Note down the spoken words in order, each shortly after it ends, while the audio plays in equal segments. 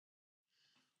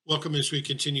Welcome as we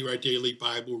continue our daily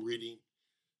Bible reading.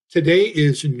 Today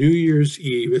is New Year's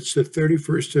Eve. It's the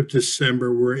 31st of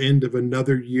December. We're end of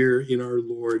another year in our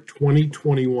Lord,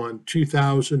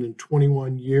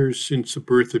 2021 years since the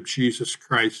birth of Jesus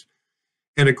Christ,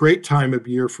 and a great time of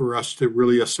year for us to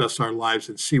really assess our lives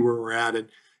and see where we're at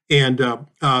and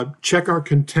check our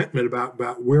contentment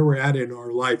about where we're at in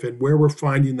our life and where we're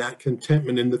finding that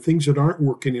contentment and the things that aren't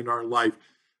working in our life,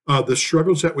 the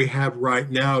struggles that we have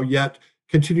right now, yet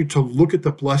continue to look at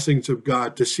the blessings of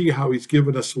God, to see how He's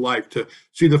given us life, to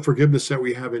see the forgiveness that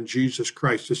we have in Jesus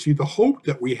Christ, to see the hope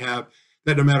that we have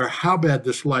that no matter how bad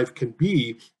this life can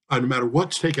be, no matter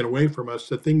what's taken away from us,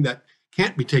 the thing that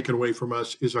can't be taken away from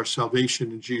us is our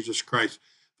salvation in Jesus Christ,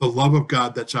 the love of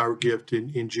God that's our gift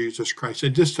in Jesus Christ.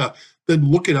 And just to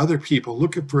then look at other people,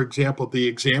 look at, for example, the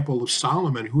example of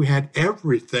Solomon, who had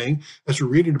everything, as we're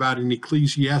reading about in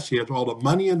Ecclesiastes. He had all the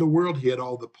money in the world, he had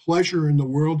all the pleasure in the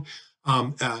world.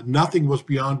 Nothing was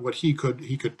beyond what he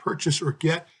could purchase or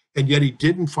get, and yet he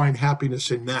didn't find happiness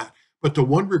in that. But the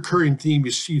one recurring theme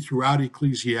you see throughout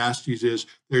Ecclesiastes is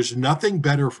there's nothing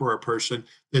better for a person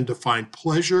than to find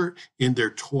pleasure in their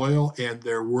toil and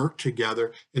their work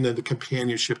together, and then the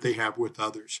companionship they have with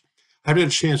others. I haven't had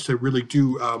a chance to really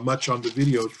do much on the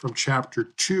videos from chapter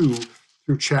 2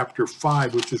 through chapter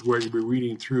 5, which is where you'll be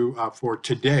reading through for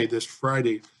today, this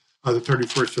Friday, the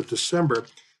 31st of December.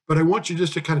 But I want you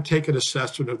just to kind of take an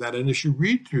assessment of that. And as you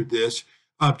read through this,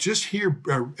 just hear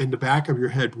in the back of your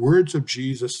head words of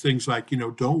Jesus, things like,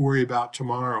 don't worry about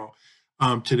tomorrow.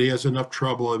 Today has enough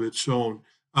trouble of its own.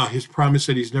 His promise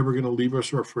that He's never going to leave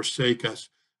us or forsake us.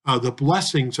 The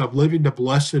blessings of living the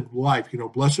blessed life.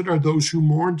 Blessed are those who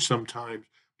mourn sometimes.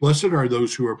 Blessed are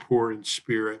those who are poor in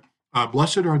spirit.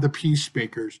 Blessed are the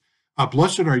peacemakers.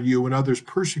 Blessed are you when others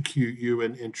persecute you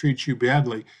and treat you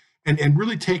badly. And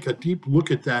really take a deep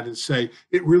look at that and say,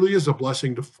 it really is a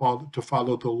blessing to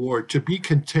follow the Lord, to be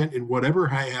content in whatever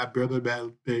I have, whether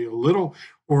that be a little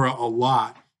or a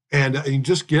lot. And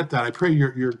just get that. I pray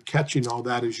you're catching all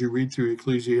that as you read through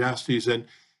Ecclesiastes and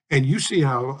you see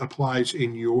how it applies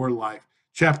in your life.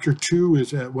 Chapter 2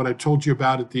 is what I told you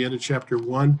about at the end of chapter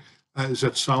 1, is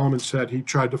that Solomon said he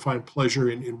tried to find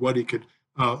pleasure in what he could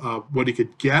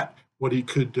get, what he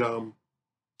could kind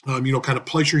of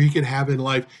pleasure he could have in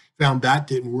life. Found that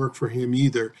didn't work for him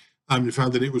either. He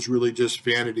found that it was really just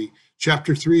vanity.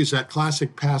 Chapter 3 is that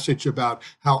classic passage about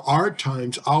how our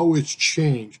times always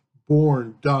change,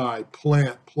 born, die,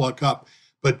 plant, pluck up.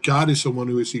 But God is the one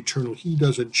who is eternal. He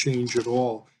doesn't change at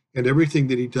all. And everything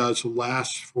that He does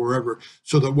lasts forever.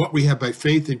 So that what we have by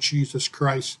faith in Jesus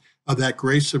Christ, that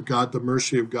grace of God, the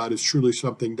mercy of God, is truly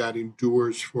something that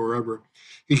endures forever.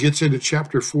 He gets into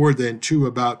chapter 4 then too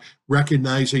about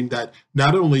recognizing that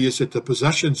not only is it the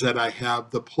possessions that I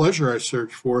have, the pleasure I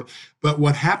search for, but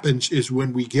what happens is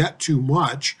when we get too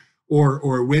much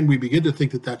or when we begin to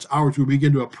think that that's ours, we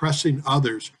begin to oppressing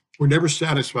others. We're never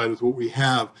satisfied with what we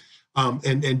have.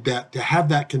 And that to have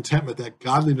that contentment, that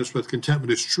godliness with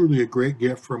contentment, is truly a great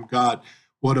gift from God.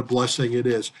 What a blessing it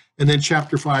is. And then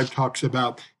chapter 5 talks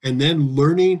about, and then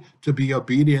learning to be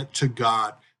obedient to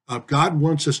God. God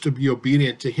wants us to be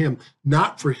obedient to Him,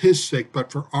 not for His sake,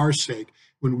 but for our sake.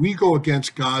 When we go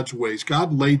against God's ways,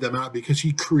 God laid them out because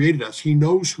He created us. He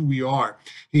knows who we are.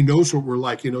 He knows what we're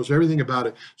like. He knows everything about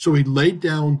it. So He laid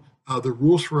down the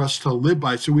rules for us to live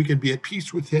by so we can be at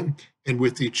peace with Him and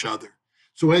with each other.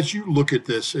 So as you look at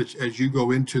this, as you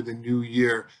go into the new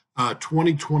year,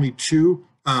 2022,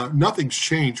 nothing's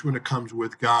changed when it comes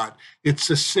with God. It's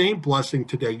the same blessing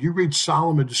today. You read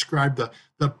Solomon describe the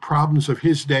problems of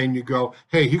his day and you go,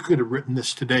 hey, he could have written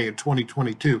this today in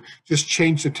 2022. Just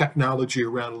change the technology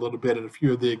around a little bit and a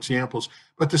few of the examples.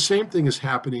 But the same thing is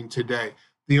happening today.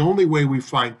 The only way we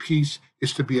find peace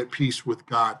is to be at peace with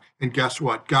God. And guess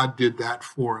what? God did that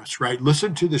for us, right?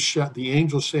 Listen to the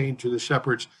angel saying to the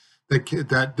shepherds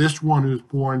that this one who's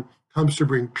born comes to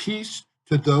bring peace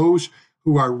to those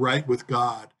who are right with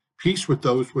God, peace with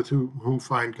those with whom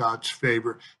find God's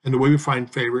favor. And the way we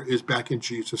find favor is back in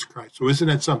Jesus Christ. So isn't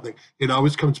that something? It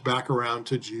always comes back around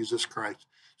to Jesus Christ.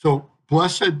 So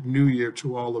blessed New Year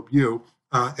to all of you.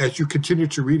 As you continue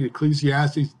to read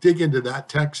Ecclesiastes, dig into that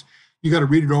text. You got to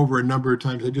read it over a number of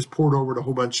times. I just poured over it a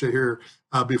whole bunch of here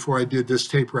before I did this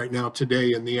tape right now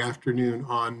today in the afternoon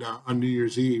on New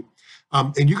Year's Eve.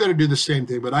 And you got to do the same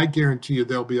thing, but I guarantee you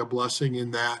there'll be a blessing in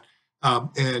that.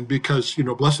 And because,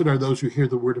 blessed are those who hear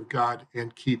the word of God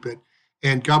and keep it.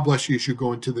 And God bless you as you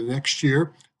go into the next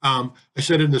year. I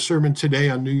said in the sermon today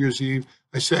on New Year's Eve,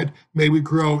 I said, may we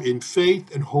grow in faith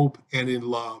and hope and in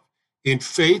love. In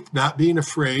faith, not being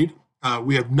afraid.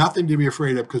 We have nothing to be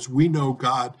afraid of because we know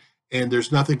God and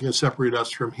there's nothing can separate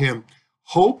us from Him.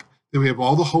 hope, that we have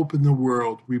all the hope in the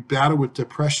world. We battle with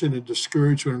depression and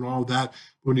discouragement and all that.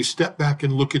 When you step back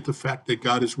and look at the fact that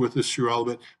God is with us through all of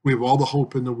it, we have all the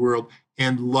hope in the world,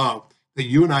 and love, that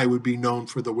you and I would be known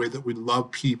for the way that we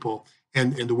love people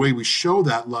and the way we show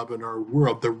that love in our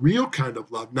world, the real kind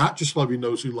of love, not just loving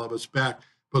those who love us back,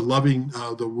 but loving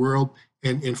the world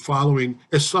and following,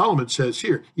 as Solomon says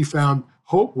here, he found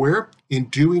hope where? In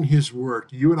doing his work.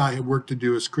 You and I have work to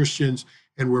do as Christians,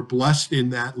 and we're blessed in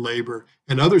that labor,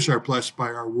 and others are blessed by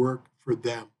our work for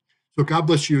them. So God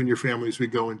bless you and your family as we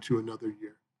go into another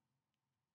year.